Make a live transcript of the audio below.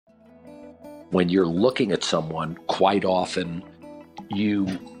when you're looking at someone, quite often you,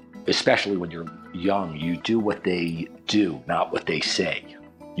 especially when you're young, you do what they do, not what they say.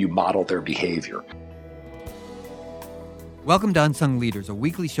 You model their behavior. Welcome to Unsung Leaders, a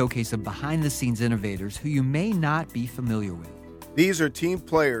weekly showcase of behind-the-scenes innovators who you may not be familiar with. These are team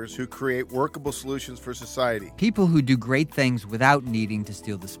players who create workable solutions for society. People who do great things without needing to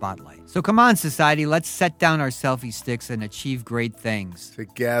steal the spotlight. So come on, society, let's set down our selfie sticks and achieve great things.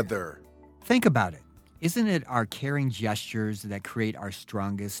 Together. Think about it. Isn't it our caring gestures that create our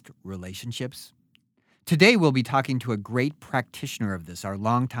strongest relationships? Today, we'll be talking to a great practitioner of this, our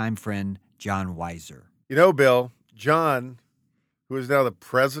longtime friend, John Weiser. You know, Bill, John, who is now the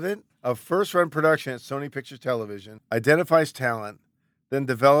president of First Run Production at Sony Pictures Television, identifies talent, then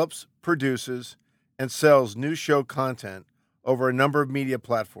develops, produces, and sells new show content over a number of media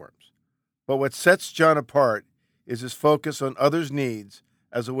platforms. But what sets John apart is his focus on others' needs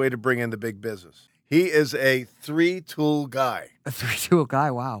as a way to bring in the big business. He is a three-tool guy. A three-tool guy,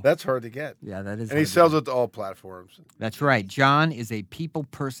 wow. That's hard to get. Yeah, that is. And he sells it to all platforms. That's right. John is a people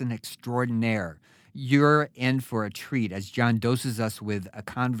person extraordinaire. You're in for a treat as John doses us with a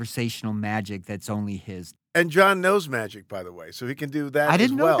conversational magic that's only his. And John knows magic, by the way, so he can do that I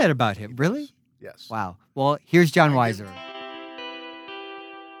didn't as well. know that about him. Really? Yes. Wow. Well, here's John Weiser.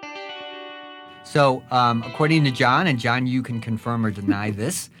 So, according to John, and John, you can confirm or deny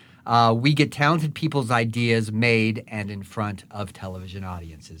this, we get talented people's ideas made and in front of television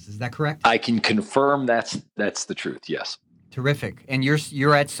audiences. Is that correct? I can confirm that's the truth, yes. Terrific. And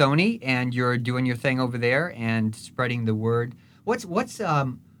you're at Sony and you're doing your thing over there and spreading the word. What's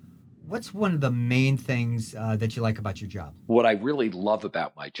one of the main things that you like about your job? What I really love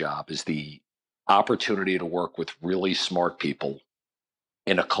about my job is the opportunity to work with really smart people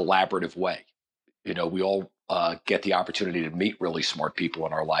in a collaborative way. You know, we all get the opportunity to meet really smart people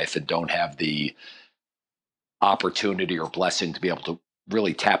in our life and don't have the opportunity or blessing to be able to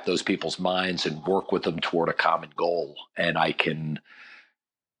really tap those people's minds and work with them toward a common goal. And I can,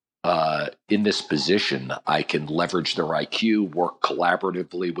 in this position, I can leverage their IQ, work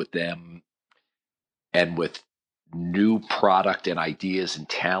collaboratively with them, and with new product and ideas and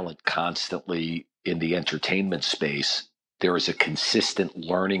talent constantly in the entertainment space, there is a consistent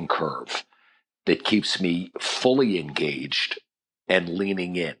learning curve that keeps me fully engaged and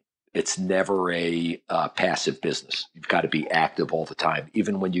leaning in. It's never a passive business. You've got to be active all the time.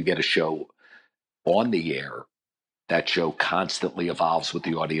 Even when you get a show on the air, that show constantly evolves with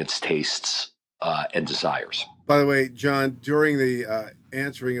the audience tastes and desires. By the way, John, during the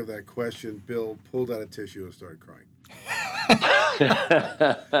answering of that question, Bill pulled out a tissue and started crying.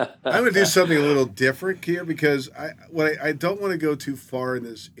 I'm going to do something a little different here because I don't want to go too far in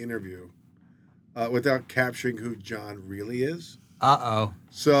this interview without capturing who John really is. Uh-oh.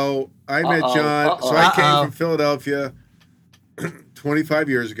 So I met John. So I came from Philadelphia 25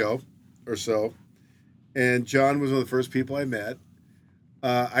 years ago or so. And John was one of the first people I met.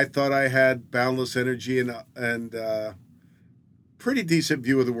 I thought I had boundless energy and pretty decent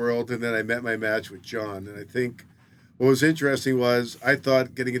view of the world. And then I met my match with John. And I think what was interesting was I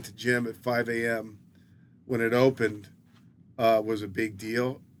thought getting into gym at 5 a.m. when it opened was a big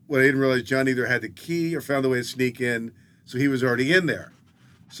deal. What I didn't realize, John either had the key or found a way to sneak in. So he was already in there.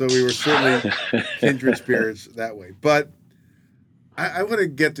 So we were certainly kindred spirits that way. But I want to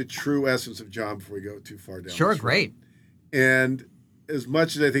get the true essence of John before we go too far down. Sure, great. And as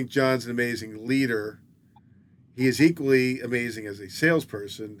much as I think John's an amazing leader, he is equally amazing as a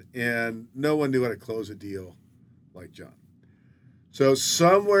salesperson, and no one knew how to close a deal like John. So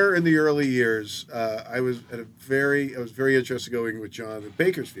somewhere in the early years, I was very interested going with John at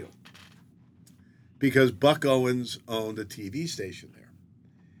Bakersfield, because Buck Owens owned a TV station there.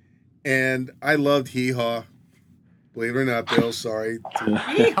 And I loved Hee Haw. Believe it or not, Bill, sorry.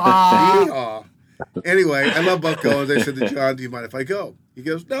 Hee Haw. Hee Haw. Anyway, I love Buck Owens. I said to John, do you mind if I go? He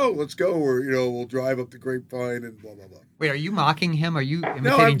goes, no, let's go. Or, we'll drive up the Grapevine and blah, blah, blah. Wait, are you mocking him? Are you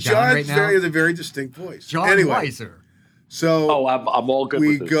imitating John right now? He has a very distinct voice. John Weiser. So I'm all good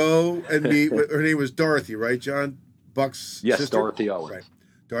with this. We go and meet, her name was Dorothy, right, John? Buck's sister? Dorothy Owens. Right.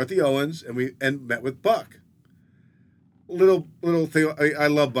 Dorothy Owens, and we met with Buck. Little thing. I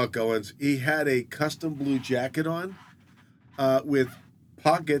love Buck Owens. He had a custom blue jacket on, with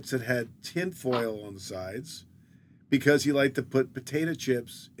pockets that had tin foil on the sides, because he liked to put potato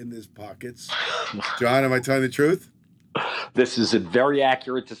chips in his pockets. John, am I telling the truth? This is a very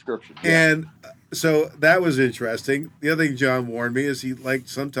accurate description. Yeah. And so that was interesting. The other thing John warned me is he liked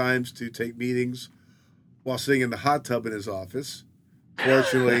sometimes to take meetings while sitting in the hot tub in his office.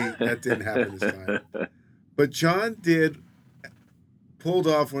 Fortunately, that didn't happen this time. But John did pulled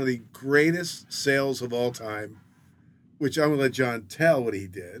off one of the greatest sales of all time, which I'm going to let John tell what he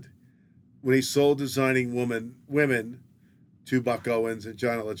did when he sold Designing Women to Buck Owens. And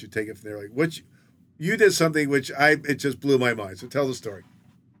John, I'll let you take it from there. Like, you did something which it just blew my mind. So tell the story.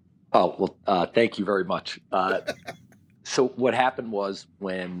 Oh, well, thank you very much. So what happened was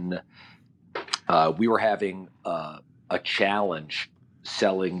when we were having a challenge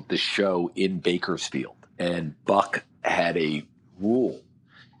selling the show in Bakersfield, and Buck had a rule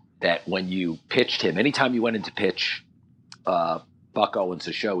that when you pitched him, anytime you went in to pitch Buck Owens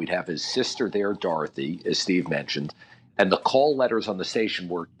a show, he'd have his sister there, Dorothy, as Steve mentioned, and the call letters on the station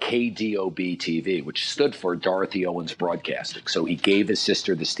were KDOB TV, which stood for Dorothy Owens Broadcasting. So he gave his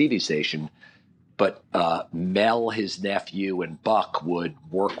sister this TV station, but Mel, his nephew, and Buck would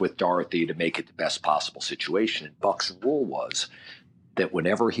work with Dorothy to make it the best possible situation. And Buck's rule was that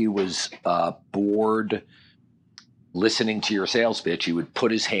whenever he was bored listening to your sales pitch, he would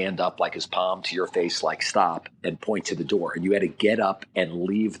put his hand up, like his palm to your face, like stop, and point to the door. And you had to get up and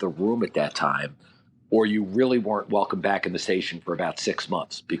leave the room at that time, or you really weren't welcome back in the station for about 6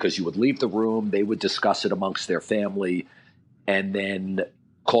 months, because you would leave the room, they would discuss it amongst their family, and then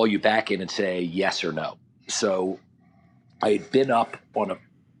call you back in and say yes or no. So I had been up on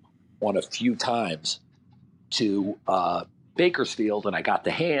a few times to Bakersfield, and I got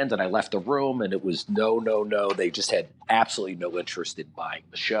the hand and I left the room, and it was no. They just had absolutely no interest in buying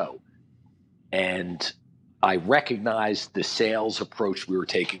the show. And I recognized the sales approach we were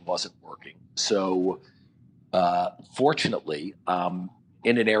taking wasn't working. So fortunately, I'm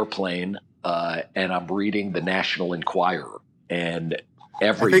in an airplane and I'm reading the National Enquirer, and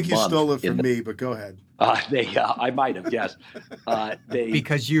every I think month you stole it from me, but go ahead. I might have, yes.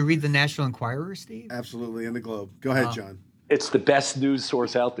 Because you read the National Enquirer, Steve? Absolutely, in the Globe. Go ahead, John. It's the best news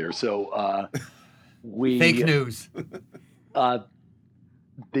source out there. So fake news. So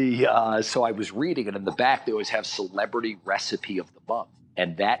I was reading, and in the back they always have celebrity recipe of the month,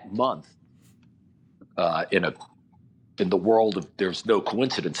 and that month, in the world of there's no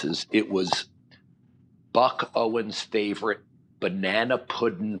coincidences, it was Buck Owens' favorite banana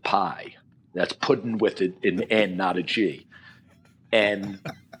pudding pie. That's pudding with an N, not a G. And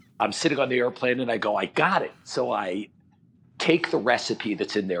I'm sitting on the airplane and I go, I got it. So I take the recipe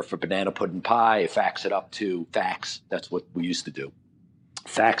that's in there for banana pudding pie, fax, that's what we used to do.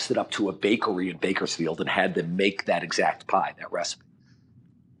 Faxed it up to a bakery in Bakersfield and had them make that exact pie, that recipe.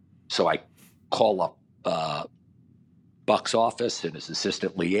 So I call up Buck's office, and his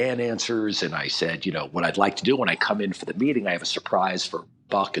assistant Leanne answers, and I said, what I'd like to do when I come in for the meeting, I have a surprise for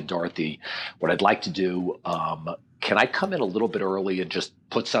Buck and Dorothy. What I'd like to do, can I come in a little bit early and just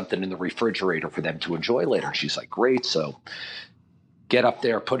put something in the refrigerator for them to enjoy later? And she's like, great. So get up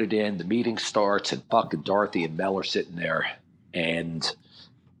there, put it in, the meeting starts, and Buck and Dorothy and Mel are sitting there, and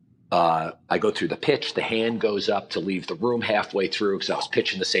I go through the pitch. The hand goes up to leave the room halfway through because I was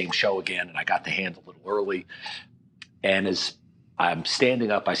pitching the same show again, and I got the hand a little early. And as I'm standing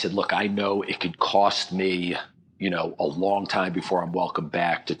up, I said, look, I know it could cost me, a long time before I'm welcome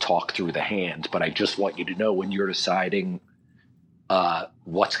back to talk through the hand, but I just want you to know when you're deciding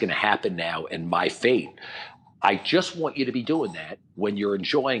what's going to happen now and my fate, I just want you to be doing that when you're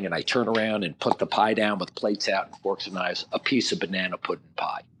enjoying, and I turn around and put the pie down with plates out and forks and knives, a piece of banana pudding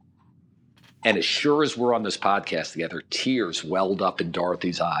pie. And as sure as we're on this podcast together, tears welled up in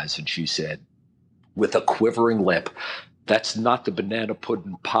Dorothy's eyes, and she said, with a quivering lip, that's not the banana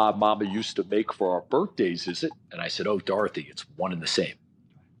pudding pie Mama used to make for our birthdays, is it? And I said, oh, Dorothy, it's one and the same.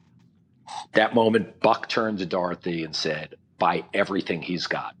 That moment, Buck turned to Dorothy and said, buy everything he's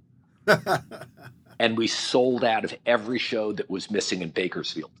got. And we sold out of every show that was missing in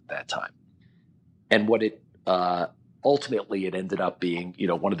Bakersfield at that time. And what it ultimately, it ended up being,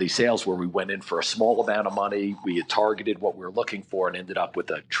 one of these sales where we went in for a small amount of money. We had targeted what we were looking for and ended up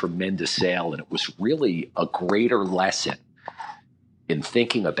with a tremendous sale. And it was really a greater lesson in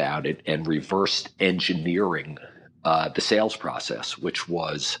thinking about it and reverse engineering the sales process, which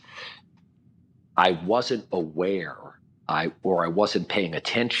was I wasn't aware I wasn't paying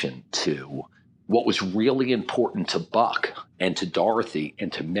attention to what was really important to Buck and to Dorothy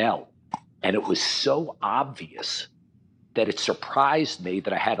and to Mel. And it was so obvious that it surprised me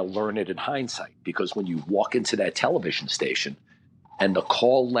that I had to learn it in hindsight, because when you walk into that television station and the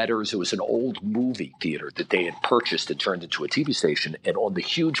call letters, it was an old movie theater that they had purchased and turned into a TV station. And on the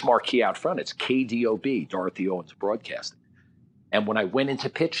huge marquee out front, it's KDOB, Dorothy Owens Broadcasting. And when I went in to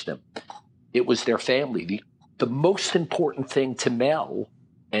pitch them, it was their family. The most important thing to Mel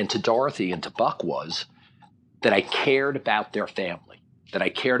and to Dorothy and to Buck was that I cared about their family. that I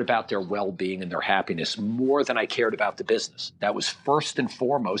cared about their well-being and their happiness more than I cared about the business. That was first and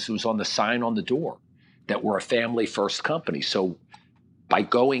foremost. It was on the sign on the door that we're a family-first company. So by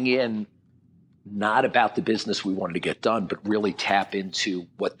going in, not about the business we wanted to get done, but really tap into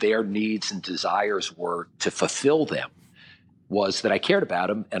what their needs and desires were to fulfill them, was that I cared about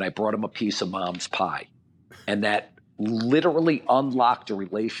them, and I brought them a piece of mom's pie. And that literally unlocked a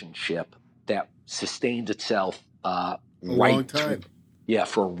relationship that sustained itself a long time.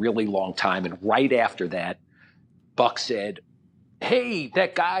 For a really long time. And right after that, Buck said, "Hey,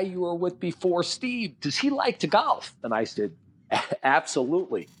 that guy you were with before, Steve, does he like to golf?" And I said,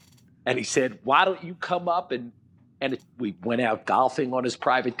 "Absolutely." And he said, "Why don't you come up?" And we went out golfing on his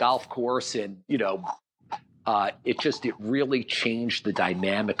private golf course. And, it really changed the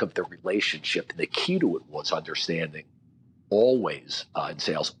dynamic of the relationship. And the key to it was understanding always in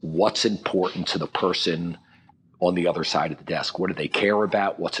sales what's important to the person on the other side of the desk. What do they care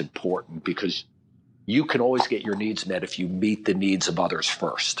about? What's important? Because you can always get your needs met if you meet the needs of others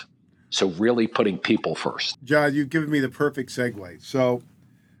first. So really putting people first. John, you've given me the perfect segue. So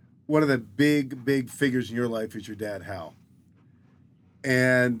one of the big figures in your life is your dad, Hal.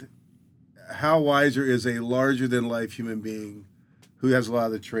 And Hal Weiser is a larger-than-life human being who has a lot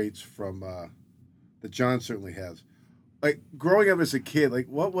of the traits from that John certainly has. Like, growing up as a kid, like,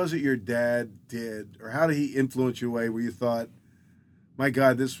 what was it your dad did, or how did he influence your way where you thought, my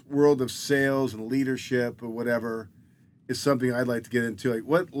God, this world of sales and leadership or whatever is something I'd like to get into? Like,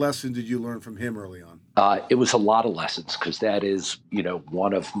 what lesson did you learn from him early on? It was a lot of lessons, because that is,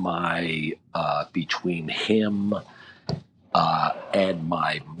 one of my, between him and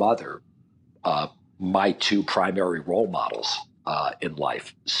my mother, my two primary role models in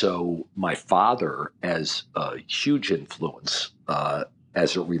life. So my father, as a huge influence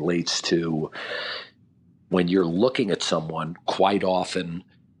as it relates to when you're looking at someone, quite often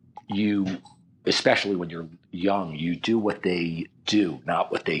especially when you're young, you do what they do,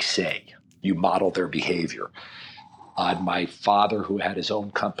 not what they say. You model their behavior. My father, who had his own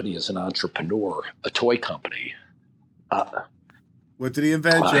company as an entrepreneur, a toy company. What did he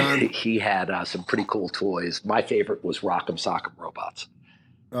invent, John? He had some pretty cool toys. My favorite was Rock'em Sock'em Robots.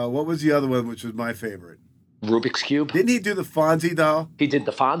 What was the other one, which was my favorite? Rubik's Cube. Didn't he do the Fonzie doll? He did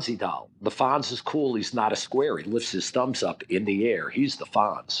the Fonzie doll. The Fonz is cool. He's not a square. He lifts his thumbs up in the air. He's the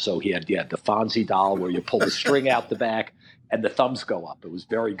Fonz. So he had the Fonzie doll where you pull the string out the back and the thumbs go up. It was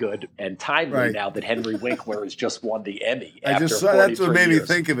very good and timely now that Henry Winkler has just won the Emmy. I just saw that's what made me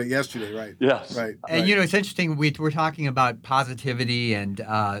think of it yesterday, right? Yes. Right. And, it's interesting. We're talking about positivity and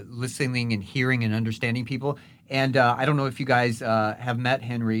listening and hearing and understanding people. And I don't know if you guys have met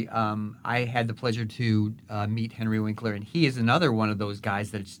Henry. I had the pleasure to meet Henry Winkler, and he is another one of those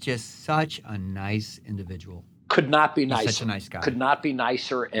guys that's just such a nice individual. Could not be nicer. He's such a nice guy. Could not be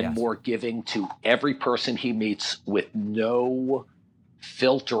nicer and more giving to every person he meets, with no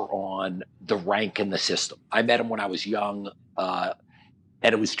filter on the rank in the system. I met him when I was young, and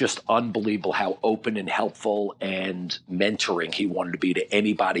it was just unbelievable how open and helpful and mentoring he wanted to be to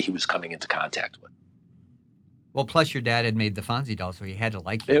anybody he was coming into contact with. Well, plus your dad had made the Fonzie doll, so he had to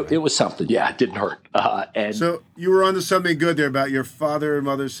like you. It was something. Yeah, it didn't hurt. And so you were onto something good there about your father and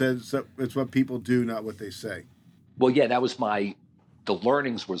mother said it's what people do, not what they say. Well, yeah, that was the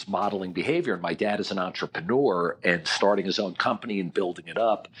learnings was modeling behavior. And my dad is an entrepreneur and starting his own company and building it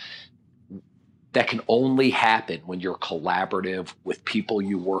up. That can only happen when you're collaborative with people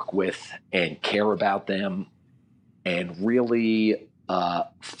you work with and care about them and really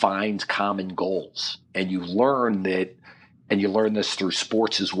find common goals. And you learn that, and you learn this through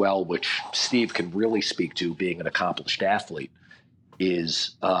sports as well, which Steve can really speak to, being an accomplished athlete,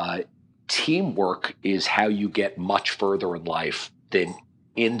 is teamwork is how you get much further in life than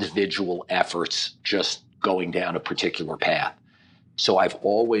individual efforts just going down a particular path. So I've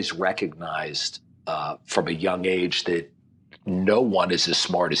always recognized from a young age that no one is as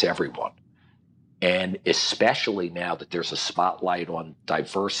smart as everyone. And especially now that there's a spotlight on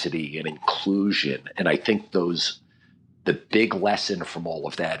diversity and inclusion. And I think the big lesson from all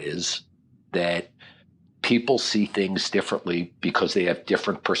of that is that people see things differently because they have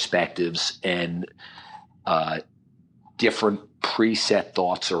different perspectives and different preset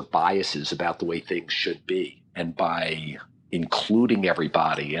thoughts or biases about the way things should be. And by including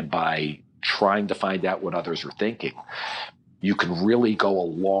everybody and by trying to find out what others are thinking, you can really go a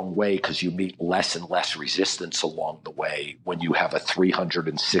long way, because you meet less and less resistance along the way when you have a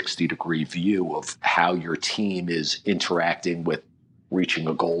 360-degree view of how your team is interacting with reaching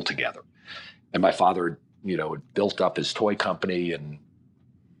a goal together. And my father, had built up his toy company and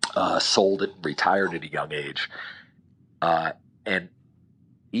sold it, retired at a young age. And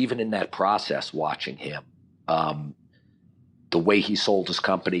even in that process, watching him, the way he sold his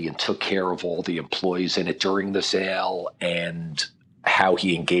company and took care of all the employees in it during the sale, and how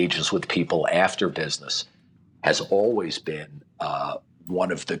he engages with people after business, has always been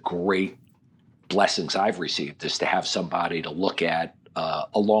one of the great blessings I've received, is to have somebody to look at,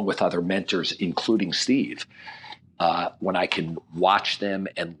 along with other mentors, including Steve, when I can watch them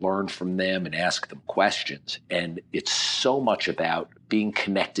and learn from them and ask them questions. And it's so much about being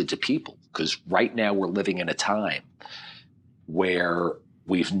connected to people, because right now we're living in a time where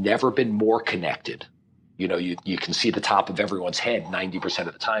we've never been more connected. You know, you can see the top of everyone's head 90%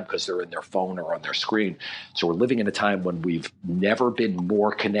 of the time because they're in their phone or on their screen. So we're living in a time when we've never been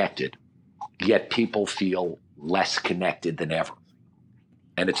more connected, yet people feel less connected than ever.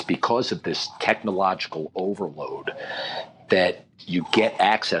 And it's because of this technological overload that you get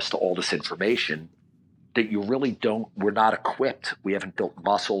access to all this information that you really we're not equipped. We haven't built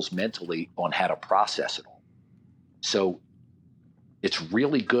muscles mentally on how to process it all. So it's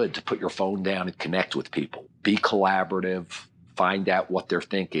really good to put your phone down and connect with people, be collaborative, find out what they're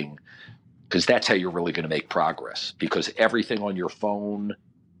thinking, because that's how you're really going to make progress, because everything on your phone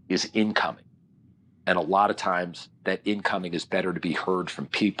is incoming. And a lot of times that incoming is better to be heard from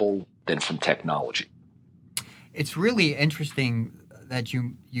people than from technology. It's really interesting that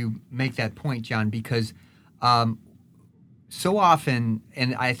you make that point, John, because so often,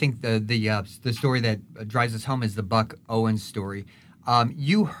 and I think the story that drives us home is the Buck Owens story.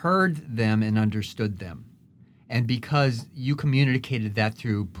 You heard them and understood them. And because you communicated that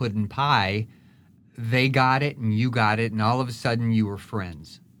through puddin' pie, they got it and you got it, and all of a sudden you were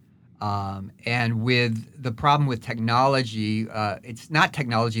friends. And with the problem with technology, it's not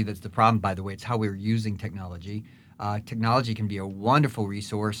technology that's the problem, by the way. It's how we're using technology. Technology can be a wonderful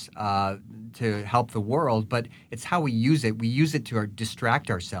resource to help the world, but it's how we use it. We use it to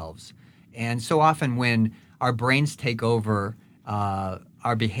distract ourselves. And so often when our brains take over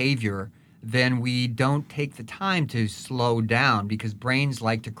our behavior, then we don't take the time to slow down, because brains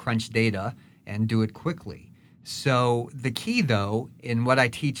like to crunch data and do it quickly. So the key, though, in what I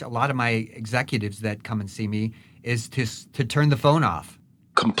teach a lot of my executives that come and see me, is to turn the phone off.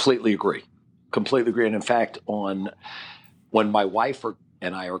 Completely agree. And in fact, when my wife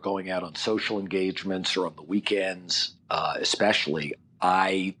and I are going out on social engagements or on the weekends, especially,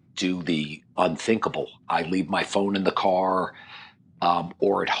 I do the unthinkable. I leave my phone in the car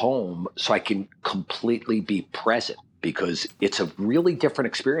or at home so I can completely be present, because it's a really different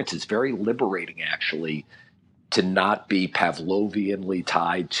experience. It's very liberating, actually, to not be Pavlovianly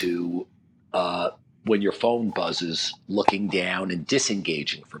tied to when your phone buzzes, looking down and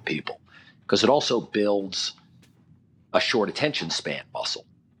disengaging from people, because it also builds a short attention span muscle,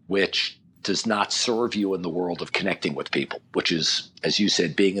 which does not serve you in the world of connecting with people, which is, as you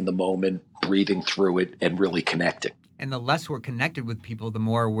said, being in the moment, breathing through it, and really connecting. And the less we're connected with people, the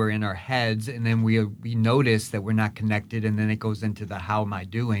more we're in our heads, and then we notice that we're not connected, and then it goes into the how am I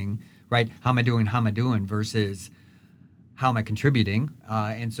doing, right? How am I doing versus how am I contributing?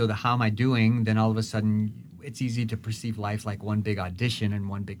 And so the how am I doing, then all of a sudden it's easy to perceive life like one big audition and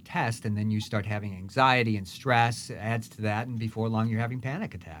one big test, and then you start having anxiety and stress adds to that, and before long you're having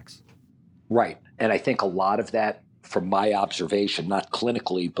panic attacks. Right. And I think a lot of that, from my observation, not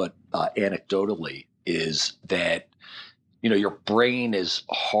clinically, but anecdotally, is that, you know, your brain is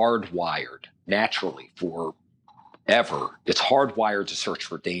hardwired naturally forever. It's hardwired to search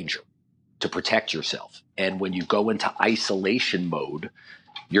for danger, to protect yourself. And when you go into isolation mode,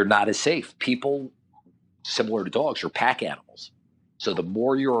 you're not as safe. People, similar to dogs, are pack animals. So the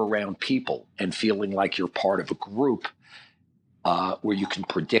more you're around people and feeling like you're part of a group where you can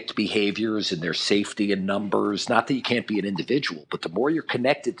predict behaviors and their safety in numbers, not that you can't be an individual, but the more you're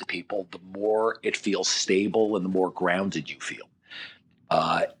connected to people, the more it feels stable and the more grounded you feel.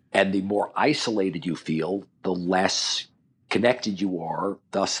 And the more isolated you feel, the less connected you are,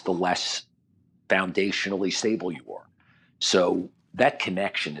 thus the less foundationally stable you are. So that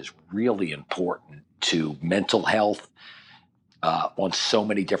connection is really important to mental health on so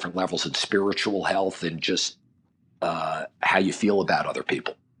many different levels, and spiritual health, and just how you feel about other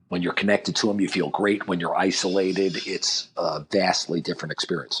people. When you're connected to them, you feel great. When you're isolated, it's a vastly different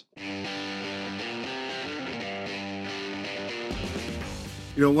experience.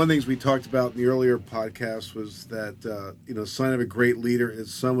 You know, one of the things we talked about in the earlier podcast was that, sign of a great leader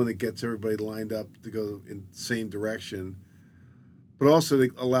is someone that gets everybody lined up to go in the same direction, but also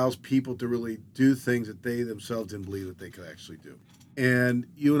that allows people to really do things that they themselves didn't believe that they could actually do. And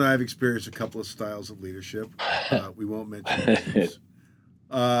you and I have experienced a couple of styles of leadership. We won't mention names.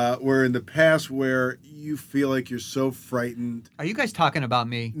 Where in the past, where you feel like you're so frightened. Are you guys talking about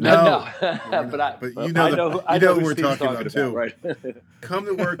me? No. But you know what we're talking about too. Right? Come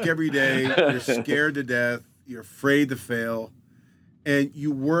to work every day. You're scared to death. You're afraid to fail, and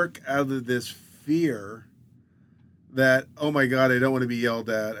you work out of this fear that, oh my God, I don't want to be yelled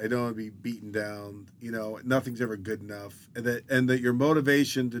at. I don't want to be beaten down. Nothing's ever good enough, and that your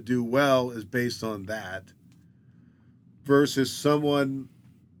motivation to do well is based on that, versus someone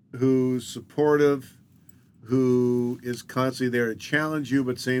who's supportive, who is constantly there to challenge you,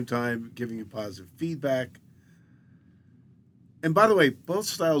 but at the same time giving you positive feedback. And by the way, both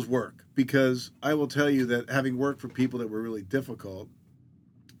styles work, because I will tell you that having worked for people that were really difficult,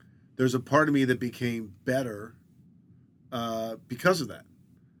 there's a part of me that became better because of that.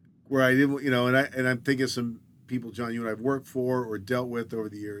 Where I didn't, and I'm thinking of some people, John, you and I've worked for or dealt with over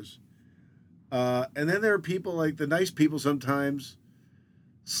the years. And then there are people, like the nice people sometimes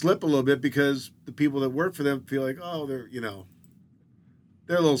slip a little bit because the people that work for them feel like, oh, they're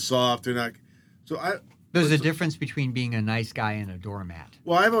a little soft. They're not. There's a difference between being a nice guy and a doormat.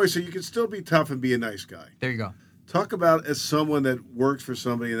 Well, I've always said you can still be tough and be a nice guy. There you go. Talk about, as someone that works for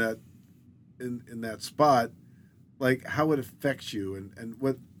somebody in that spot, like how it affects you and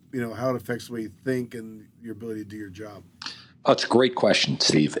what, how it affects the way you think and your ability to do your job. Oh, it's a great question,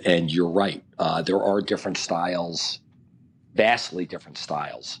 Steve. And you're right. There are different styles, vastly different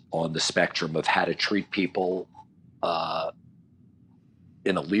styles on the spectrum of how to treat people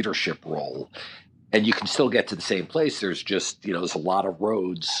in a leadership role. And you can still get to the same place. There's just, there's a lot of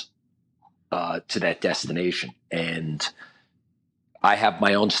roads to that destination. And I have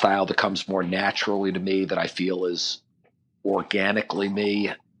my own style that comes more naturally to me, that I feel is organically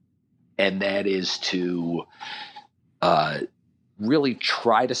me. And that is to really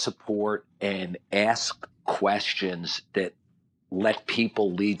try to support and ask questions that let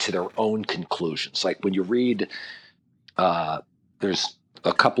people lead to their own conclusions. Like when you read, there's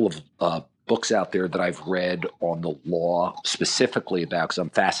a couple of books out there that I've read on the law specifically about, because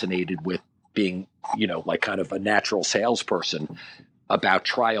I'm fascinated with being, like kind of a natural salesperson, about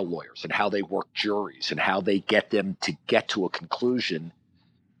trial lawyers and how they work juries and how they get them to get to a conclusion.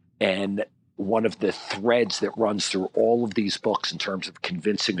 And one of the threads that runs through all of these books in terms of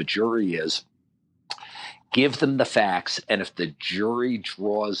convincing a jury is give them the facts. And if the jury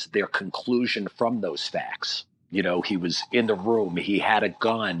draws their conclusion from those facts, he was in the room, he had a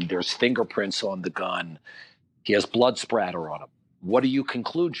gun, there's fingerprints on the gun, he has blood splatter on him. What do you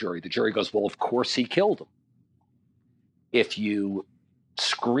conclude, jury? The jury goes, well, of course he killed him. If you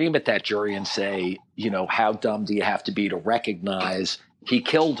scream at that jury and say, how dumb do you have to be to recognize he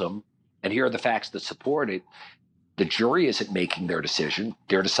killed him, and here are the facts that support it, the jury isn't making their decision.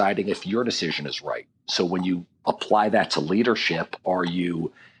 They're deciding if your decision is right. So when you apply that to leadership, are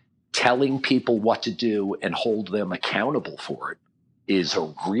you telling people what to do and hold them accountable for it, is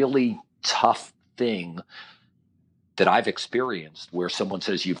a really tough thing that I've experienced, where someone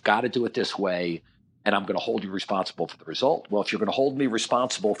says, you've got to do it this way, and I'm going to hold you responsible for the result. Well, if you're going to hold me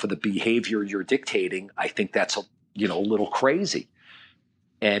responsible for the behavior you're dictating, I think that's a little crazy.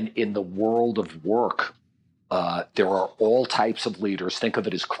 And in the world of work, there are all types of leaders. Think of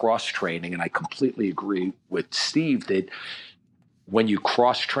it as cross-training. And I completely agree with Steve that when you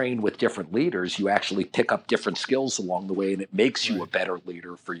cross-train with different leaders, you actually pick up different skills along the way, and it makes you a better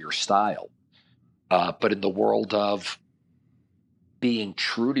leader for your style. But in the world of being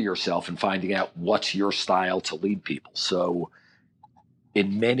true to yourself and finding out what's your style to lead people. So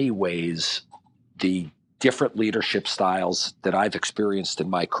in many ways, the different leadership styles that I've experienced in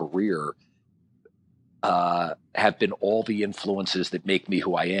my career have been all the influences that make me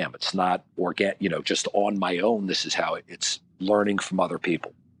who I am. It's not just on my own. This is how it's learning from other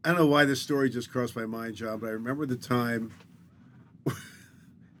people. I don't know why this story just crossed my mind, John, but I remember the time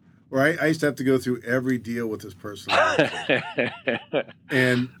where I used to have to go through every deal with this person.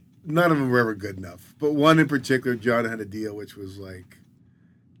 And none of them were ever good enough. But one in particular, John had a deal which was like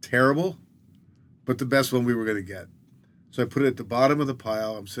terrible, but the best one we were going to get. So I put it at the bottom of the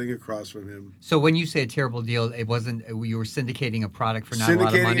pile. I'm sitting across from him. So when you say a terrible deal, it wasn't, you were syndicating a product for not a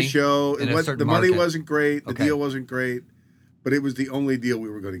lot of money? Syndicating a show. The money wasn't great. The deal wasn't great. But it was the only deal we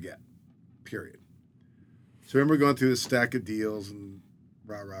were going to get, period. So I remember going through this stack of deals and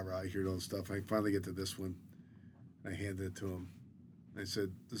I hear all this stuff. I finally get to this one. I handed it to him. I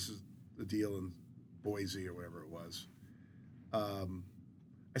said, this is the deal in Boise or whatever it was. I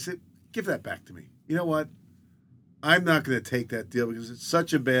said, give that back to me. You know what? I'm not going to take that deal because it's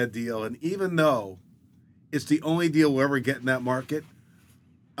such a bad deal. And even though it's the only deal we'll ever get in that market,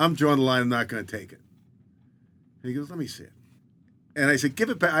 I'm drawing the line. I'm not going to take it. And he goes, let me see it. And I said, give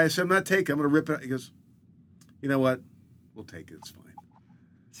it back. I said, I'm not taking it. I'm going to rip it out. He goes, you know what? We'll take it. It's fine.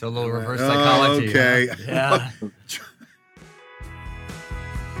 So a little reverse psychology. Okay. Huh? Yeah.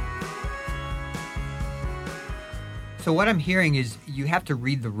 So what I'm hearing is you have to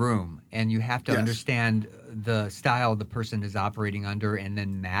read the room and you have to understand the style the person is operating under and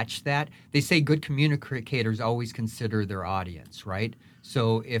then match that. They say good communicators always consider their audience, right?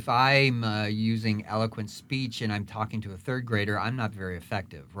 So if I'm using eloquent speech and I'm talking to a third grader, I'm not very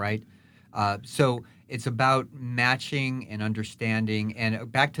effective, right? So it's about matching and understanding.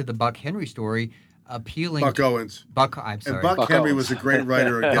 And back to the Buck Henry story, appealing Buck to Owens. I'm sorry. And Buck Henry was a great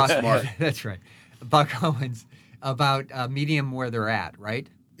writer and Get Smart. That's right. Buck Owens, about meeting them where they're at, right?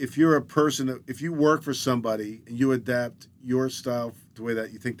 If you're a person, if you work for somebody and you adapt your style the way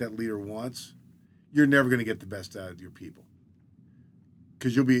that you think that leader wants, you're never going to get the best out of your people.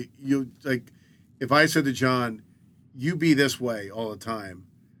 Because like, if I said to John, you be this way all the time,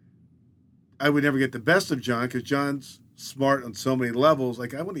 I would never get the best of John because John's smart on so many levels.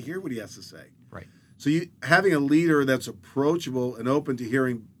 Like, I want to hear what he has to say. Right. So having a leader that's approachable and open to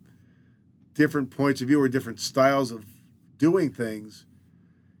hearing different points of view or different styles of doing things,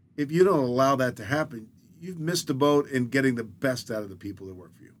 if you don't allow that to happen, you've missed the boat in getting the best out of the people that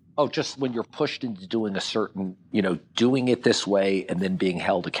work for you. Oh, just when you're pushed into doing a certain, doing it this way and then being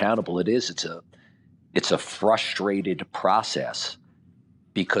held accountable, it's a frustrated process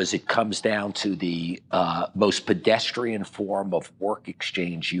because it comes down to the most pedestrian form of work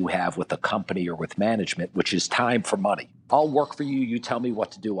exchange you have with a company or with management, which is time for money. I'll work for you. You tell me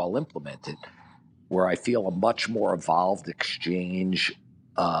what to do. I'll implement it. Where I feel a much more evolved exchange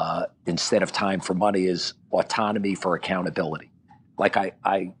instead of time for money is autonomy for accountability.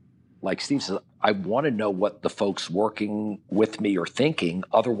 Like Steve says, I want to know what the folks working with me are thinking.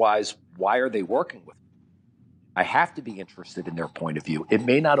 Otherwise, why are they working with me? I have to be interested in their point of view. It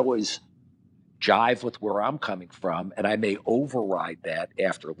may not always jive with where I'm coming from, and I may override that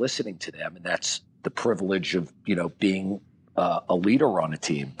after listening to them. And that's the privilege of, being a leader on a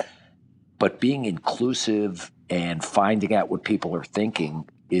team. But being inclusive and finding out what people are thinking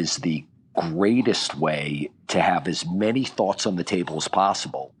is the greatest way to have as many thoughts on the table as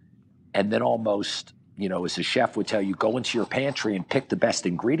possible. And then almost, as a chef would tell you, go into your pantry and pick the best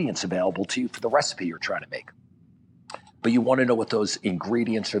ingredients available to you for the recipe you're trying to make. But you want to know what those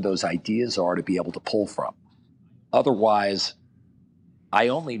ingredients or those ideas are to be able to pull from. Otherwise, I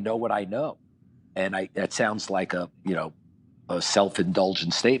only know what I know. And that sounds like a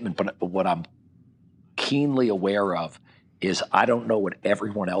self-indulgent statement, but what I'm keenly aware of is I don't know what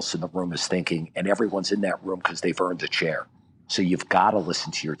everyone else in the room is thinking, and everyone's in that room because they've earned a chair. So you've got to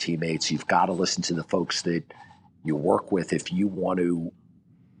listen to your teammates. You've got to listen to the folks that you work with if you want to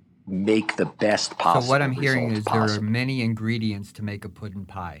make the best possible. So what I'm hearing is possible. There are many ingredients to make a pudding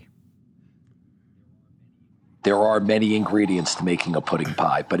pie. There are many ingredients to making a pudding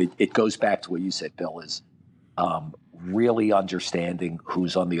pie, but it goes back to what you said, Bill, is really understanding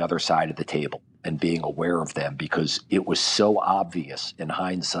who's on the other side of the table and being aware of them, because it was so obvious in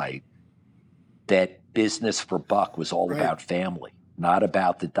hindsight that business for Buck was all about family, not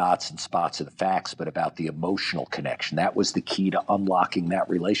about the dots and spots of the facts, but about the emotional connection. That was the key to unlocking that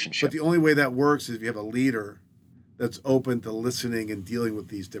relationship. But the only way that works is if you have a leader that's open to listening and dealing with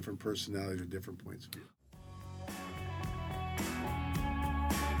these different personalities or different points of view.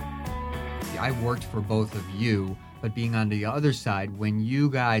 I worked for both of you, but being on the other side, when you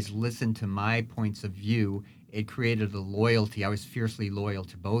guys listened to my points of view, it created a loyalty. I was fiercely loyal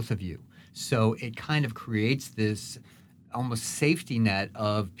to both of you. So it kind of creates this almost safety net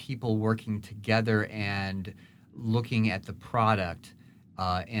of people working together and looking at the product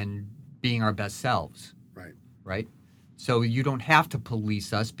and being our best selves. Right. Right? So you don't have to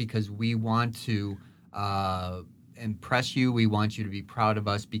police us because we want to impress you. We want you to be proud of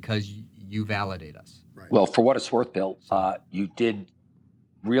us because you validate us. Right. Well, for what it's worth, Bill, you did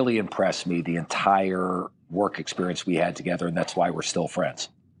really impress me the entire work experience we had together, and that's why we're still friends.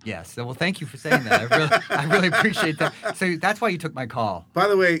 Yes. Well, thank you for saying that. I really appreciate that. So that's why you took my call. By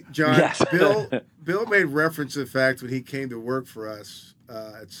the way, John, Yes. Bill made reference to the fact when he came to work for us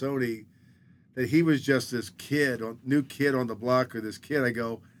at Sony that he was just this new kid on the block, or this kid. I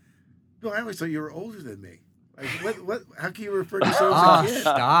go, Bill, I always thought you were older than me. Like, what? How can you refer to yourself as a kid?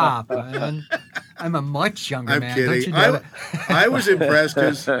 Stop, man. I'm a much younger man. Kidding. Don't you know that? I was impressed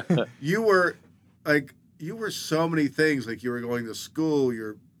because you were so many things. Like, you were going to school,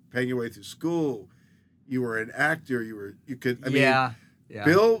 you're paying your way through school, you were an actor, Yeah.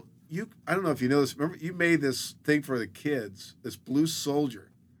 Bill, I don't know if you know this. Remember, you made this thing for the kids, this Blue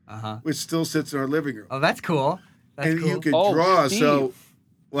Soldier, which still sits in our living room. Oh, that's cool. and cool. you could draw. Steve, so,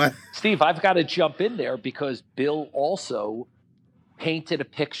 what? Steve, I've got to jump in there because Bill also painted a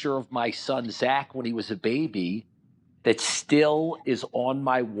picture of my son Zach when he was a baby that still is on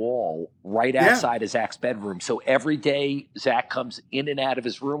my wall right outside of Zach's bedroom. So every day Zach comes in and out of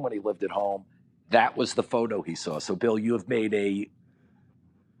his room when he lived at home, that was the photo he saw. So, Bill, you have made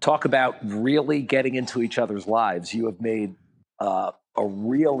talk about really getting into each other's lives. You have made a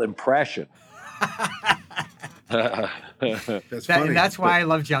real impression. That's funny. And that's why I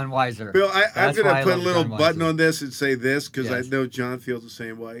love John Weiser. Bill, I'm going to put a little button Weiser. on this and say this because Yes. I know John feels the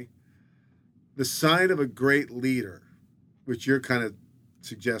same way. The sign of a great leader, which you're kind of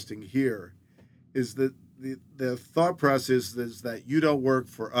suggesting here, is that the thought process is that you don't work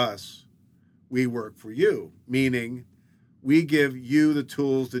for us, we work for you, meaning we give you the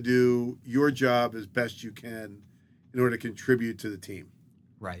tools to do your job as best you can in order to contribute to the team.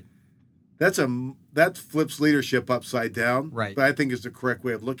 Right. That flips leadership upside down. Right. But I think is the correct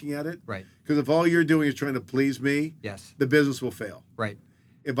way of looking at it. Right. Because if all you're doing is trying to please me, Yes. the business will fail. Right.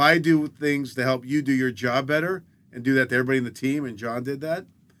 If I do things to help you do your job better and do that to everybody in the team, and John did that,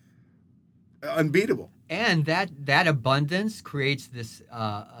 unbeatable. And that abundance creates this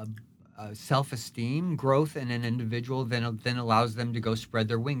self-esteem growth in an individual, then allows them to go spread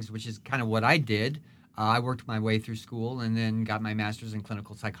their wings, which is kind of what I did. I worked my way through school and then got my master's in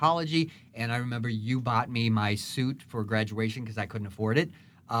clinical psychology. And I remember you bought me my suit for graduation because I couldn't afford it.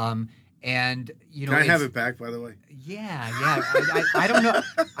 And you know, Can I have it back, by the way? Yeah. I don't know.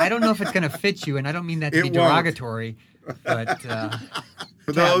 I don't know if it's going to fit you, and I don't mean that to be derogatory. But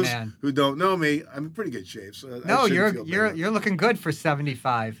for those who don't know me, I'm in pretty good shape. So no, you're looking good for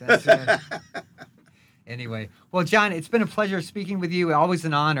 75. That's, anyway, well, John, it's been a pleasure speaking with you. Always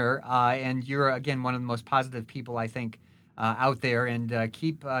an honor, and you're again one of the most positive people I think out there. And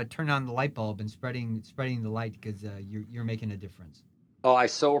keep turning on the light bulb and spreading the light because you're making a difference. Oh, I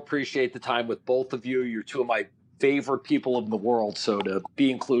so appreciate the time with both of you. You're two of my favorite people in the world. So to be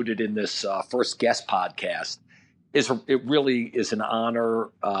included in this first guest podcast it really is an honor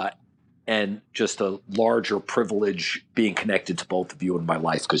and just a larger privilege being connected to both of you in my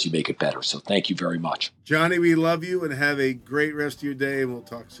life because you make it better. So thank you very much. Johnny, we love you and have a great rest of your day, and we'll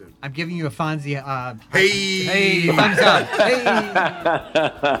talk soon. I'm giving you a Fonzie. Hey, thumbs up.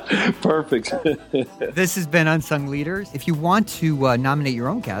 Hey. Perfect. This has been Unsung Leaders. If you want to nominate your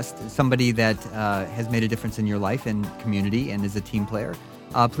own guest, somebody that has made a difference in your life and community and is a team player,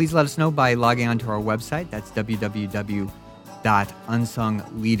 please let us know by logging onto our website. That's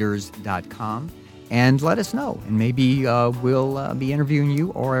www.unsungleaders.com. And let us know. And maybe we'll be interviewing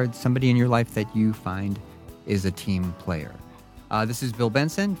you or somebody in your life that you find is a team player. This is Bill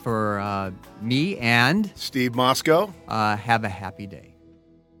Benson for me and Steve Moscow. Have a happy day.